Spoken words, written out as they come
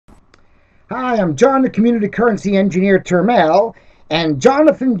Hi, I'm John, the community currency engineer Termel, and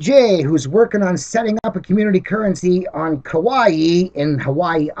Jonathan J., who's working on setting up a community currency on Kauai in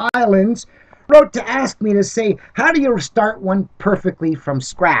Hawaii Islands, wrote to ask me to say, how do you start one perfectly from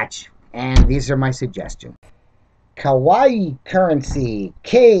scratch? And these are my suggestions. Kauai currency,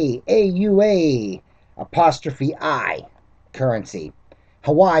 K-A-U-A apostrophe I currency.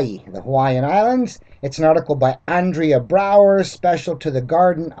 Hawaii, the Hawaiian Islands. It's an article by Andrea Brower, special to the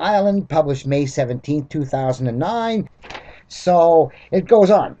Garden Island, published May 17, 2009. So it goes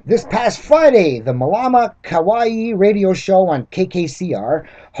on. This past Friday, the Malama Kauai radio show on KKCR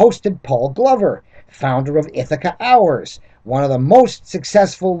hosted Paul Glover, founder of Ithaca Hours, one of the most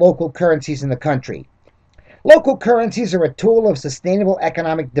successful local currencies in the country. Local currencies are a tool of sustainable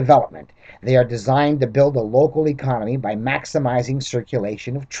economic development. They are designed to build a local economy by maximizing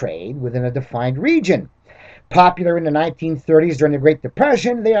circulation of trade within a defined region. Popular in the 1930s during the Great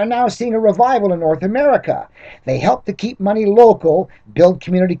Depression, they are now seeing a revival in North America. They help to keep money local, build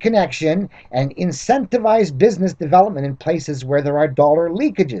community connection, and incentivize business development in places where there are dollar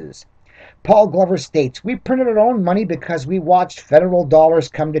leakages. Paul Glover states, "We printed our own money because we watched federal dollars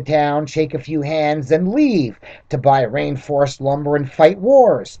come to town, shake a few hands, then leave to buy rainforest lumber and fight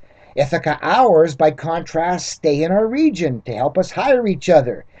wars. Ithaca Hours, by contrast, stay in our region to help us hire each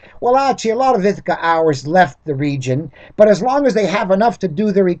other." Well, actually, a lot of Ithaca Hours left the region, but as long as they have enough to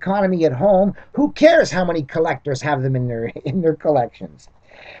do their economy at home, who cares how many collectors have them in their collections?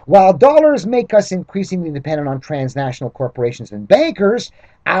 While dollars make us increasingly dependent on transnational corporations and bankers,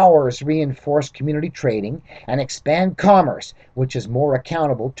 ours reinforce community trading and expand commerce, which is more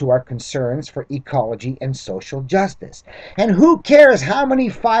accountable to our concerns for ecology and social justice. And who cares how many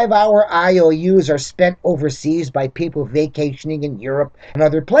 5-hour IOUs are spent overseas by people vacationing in Europe and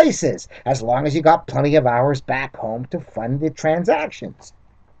other places, as long as you got plenty of hours back home to fund the transactions.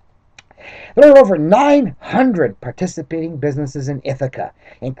 There are over 900 participating businesses in Ithaca,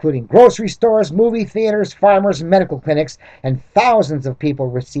 including grocery stores, movie theaters, farmers, medical clinics, and thousands of people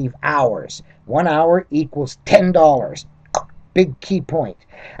receive hours. 1 hour equals $10. Big key point.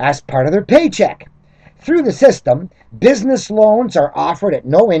 As part of their paycheck. Through the system, business loans are offered at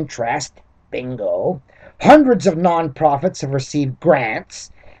no interest. Bingo. Hundreds of nonprofits have received grants,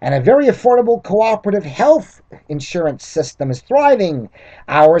 and a very affordable cooperative health insurance system is thriving.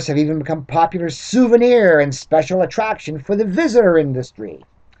 Ours have even become popular souvenir and special attraction for the visitor industry.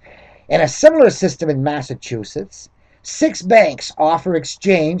 In a similar system in Massachusetts, 6 banks offer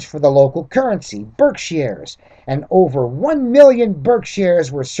exchange for the local currency, Berkshires, and over 1 million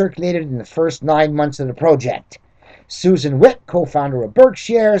Berkshires were circulated in the first 9 months of the project. Susan Witt, co-founder of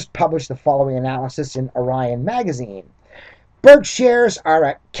Berkshires, published the following analysis in Orion magazine. Berkshires are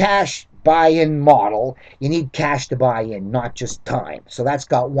a cash buy-in model. You need cash to buy in, not just time. So that's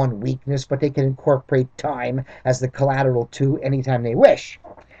got one weakness, but they can incorporate time as the collateral too anytime they wish.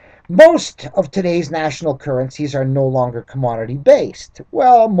 Most of today's national currencies are no longer commodity-based.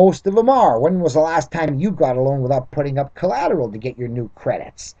 Well, most of them are. When was the last time you got a loan without putting up collateral to get your new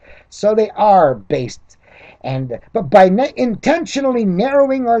credits? So they are based. But by intentionally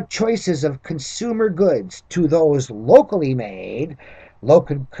narrowing our choices of consumer goods to those locally made,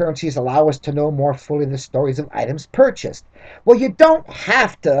 local currencies allow us to know more fully the stories of items purchased. Well, you don't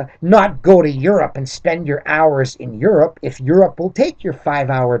have to not go to Europe and spend your hours in Europe if Europe will take your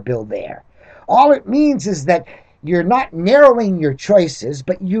 5-hour bill there. All it means is that you're not narrowing your choices,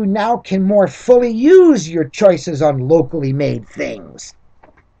 but you now can more fully use your choices on locally made things.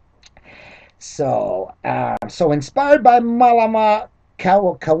 So inspired by Malama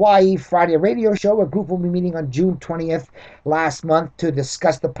Kauai Friday radio show, a group will be meeting on June 20th last month to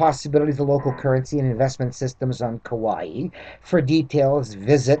discuss the possibilities of local currency and investment systems on Kauai. For details,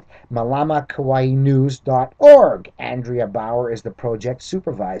 visit malamakauainews.org. Andrea Bauer is the project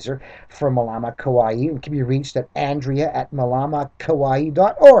supervisor for Malama Kauai and can be reached at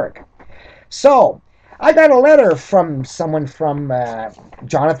andrea@malamakauai.org. So, I got a letter from someone from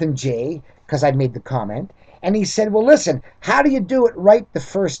Jonathan J., because I made the comment, and he said, well, listen, how do you do it right the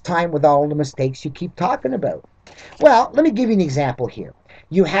first time with all the mistakes you keep talking about? Well, let me give you an example here.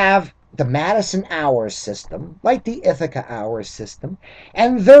 You have the Madison Hours system, like the Ithaca Hours system,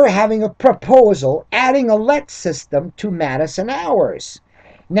 and they're having a proposal adding a let system to Madison Hours.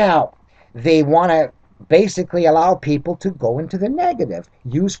 Now, they want to basically allow people to go into the negative,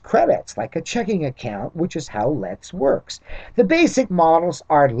 use credits like a checking account, which is how Let's works. The basic models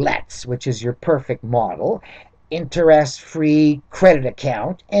are Let's, which is your perfect model, interest-free credit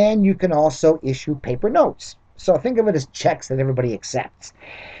account, and you can also issue paper notes. So think of it as checks that everybody accepts.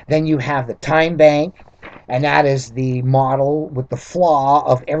 Then you have the time bank, and that is the model with the flaw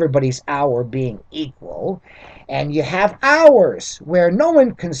of everybody's hour being equal. And you have hours where no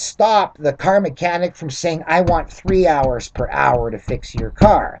one can stop the car mechanic from saying, I want 3 hours per hour to fix your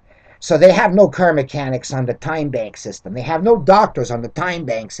car. So they have no car mechanics on the time bank system. They have no doctors on the time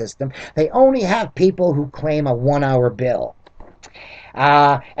bank system. They only have people who claim a 1 hour bill.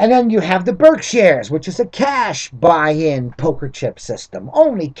 And then you have the Berkshires, which is a cash buy-in poker chip system.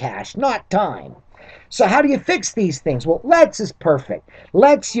 Only cash, not time. So how do you fix these things? Well, Let's is perfect.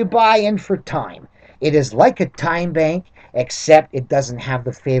 Let's you buy in for time. It is like a time bank, except it doesn't have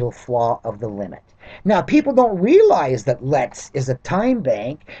the fatal flaw of the limit. Now, people don't realize that Let's is a time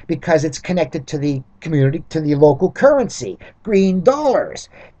bank because it's connected to the community, to the local currency, green dollars.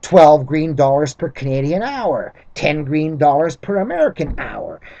 12 green dollars per Canadian hour, 10 green dollars per American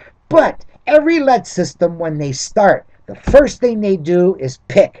hour. But every Let's system, when they start, the first thing they do is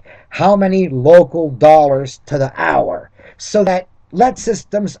pick how many local dollars to the hour, so that Let's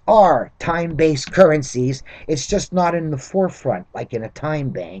systems are time-based currencies. It's just not in the forefront like in a time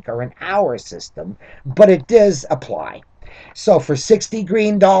bank or an hour system, but it does apply. So for 60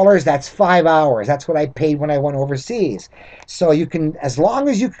 green dollars, that's 5 hours. That's what I paid when I went overseas. So you can, as long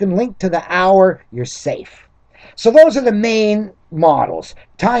as you can link to the hour, you're safe. So those are the main models.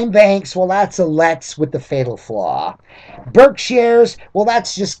 Time banks, well, that's a Let's with the fatal flaw. Berkshires, well,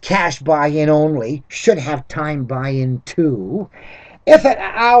 that's just cash buy-in only. Should have time buy-in too.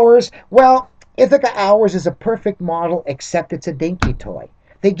 Ithaca Hours, well, Ithaca Hours is a perfect model, except it's a dinky toy.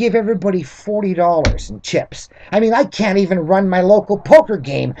 They give everybody $40 in chips. I mean, I can't even run my local poker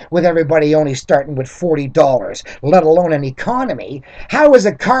game with everybody only starting with $40, let alone an economy. How is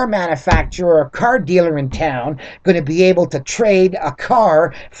a car manufacturer or a car dealer in town going to be able to trade a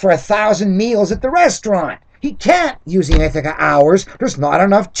car for 1,000 meals at the restaurant? He can't using Ithaca Hours. There's not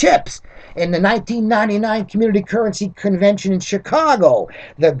enough chips. In the 1999 Community Currency Convention in Chicago,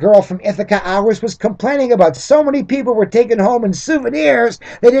 the girl from Ithaca Hours was complaining about so many people were taking home in souvenirs,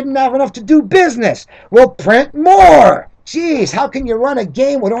 they didn't have enough to do business. Well, print more. Geez, how can you run a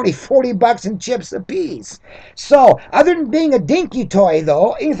game with only $40 in chips apiece? So, other than being a dinky toy,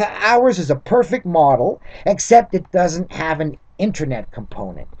 though, Ithaca Hours is a perfect model, except it doesn't have an internet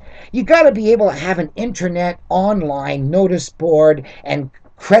component. You got to be able to have an internet online notice board and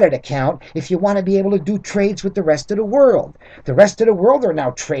credit account if you want to be able to do trades with the rest of the world. The rest of the world are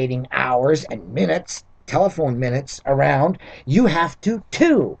now trading hours and minutes, telephone minutes around. You have to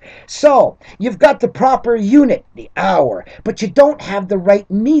too. So you've got the proper unit, the hour, but you don't have the right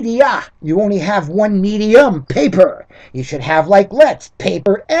media. You only have one medium, paper. You should have, like Let's,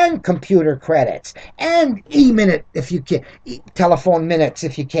 paper and computer credits and e-minute if you can, telephone minutes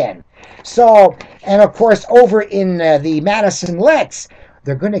if you can. So, and of course over in the Madison Let's,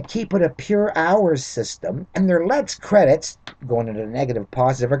 they're going to keep it a pure hours system, and their Let's credits, going into the negative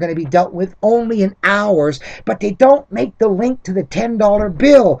positive, are going to be dealt with only in hours, but they don't make the link to the $10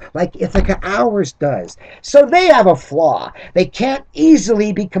 bill like Ithaca Hours does. So they have a flaw. They can't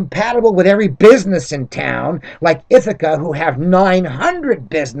easily be compatible with every business in town like Ithaca, who have 900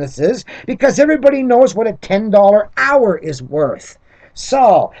 businesses, because everybody knows what a $10 hour is worth.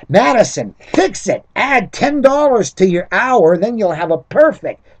 So, Madison, fix it. Add $10 to your hour, then you'll have a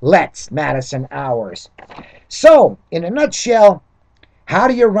perfect Let's Madison Hours. So, in a nutshell, how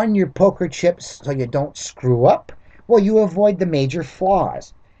do you run your poker chips so you don't screw up? Well, you avoid the major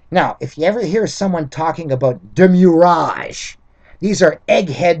flaws. Now, if you ever hear someone talking about demurrage, these are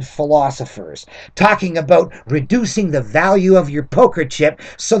egghead philosophers talking about reducing the value of your poker chip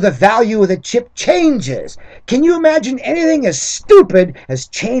so the value of the chip changes. Can you imagine anything as stupid as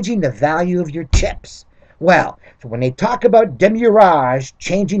changing the value of your chips? Well, when they talk about demurrage,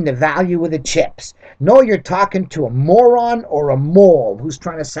 changing the value of the chips, know you're talking to a moron or a mole who's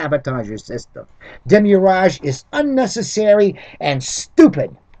trying to sabotage your system. Demurrage is unnecessary and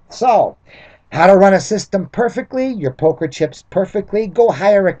stupid. So, how to run a system perfectly, your poker chips perfectly? Go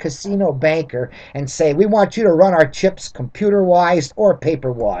hire a casino banker and say, we want you to run our chips computer-wise or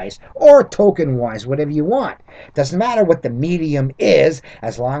paper-wise or token-wise, whatever you want. Doesn't matter what the medium is,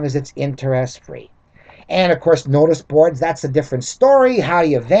 as long as it's interest-free. And, of course, notice boards, that's a different story. How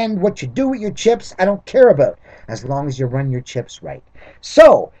you vend, what you do with your chips, I don't care about, as long as you run your chips right.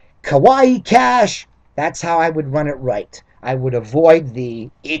 So, Kaua'i Kash, that's how I would run it right. I would avoid the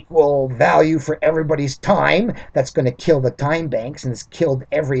equal value for everybody's time. That's going to kill the time banks and has killed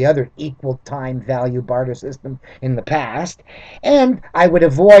every other equal time value barter system in the past. And I would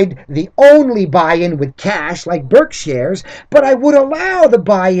avoid the only buy-in with cash like Berkshire's, but I would allow the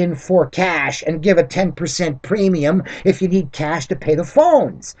buy-in for cash and give a 10% premium if you need cash to pay the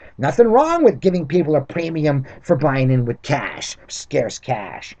phones. Nothing wrong with giving people a premium for buying in with cash, scarce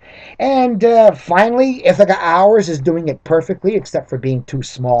cash. And finally, Ithaca Hours is doing it perfectly, except for being too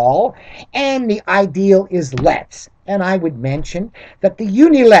small. And the ideal is LETS. And I would mention that the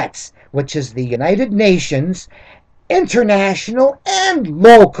UniLETS, which is the United Nations international and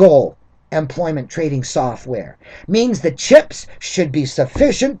local employment trading software, means the chips should be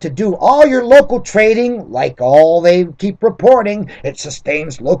sufficient to do all your local trading, like all they keep reporting. It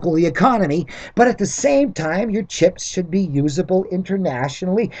sustains local economy, but at the same time, your chips should be usable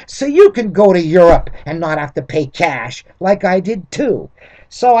internationally so you can go to Europe and not have to pay cash like I did too.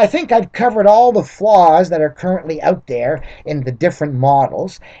 So I think I've covered all the flaws that are currently out there in the different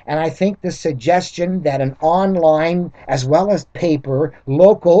models, and I think the suggestion that an online as well as paper,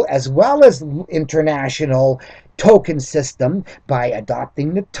 local as well as international token system by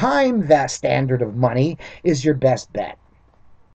adopting the time standard of money is your best bet.